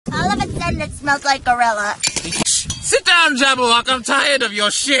friend that smells like gorilla. Sit down, Jabberwock. I'm tired of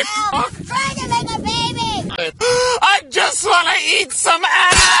your shit. I'm trying to make a baby. I just want to eat some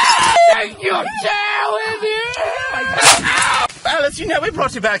ass. Thank you, share with you. Alice, you know we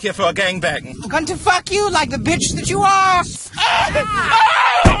brought you back here for a gangbang. I'm going to fuck you like the bitch that you are.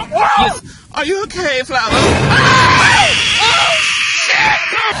 Are you okay, Flower?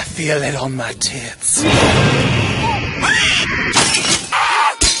 I feel it on my tits.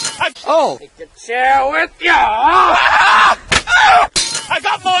 Oh. Take a chair with you. I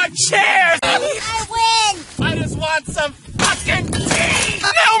got more chairs. I win. I just want some fucking tea.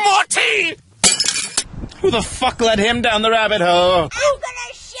 No more tea. Who the fuck let him down the rabbit hole? I'm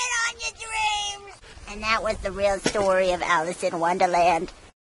gonna shit on your dreams. And that was the real story of Alice in Wonderland.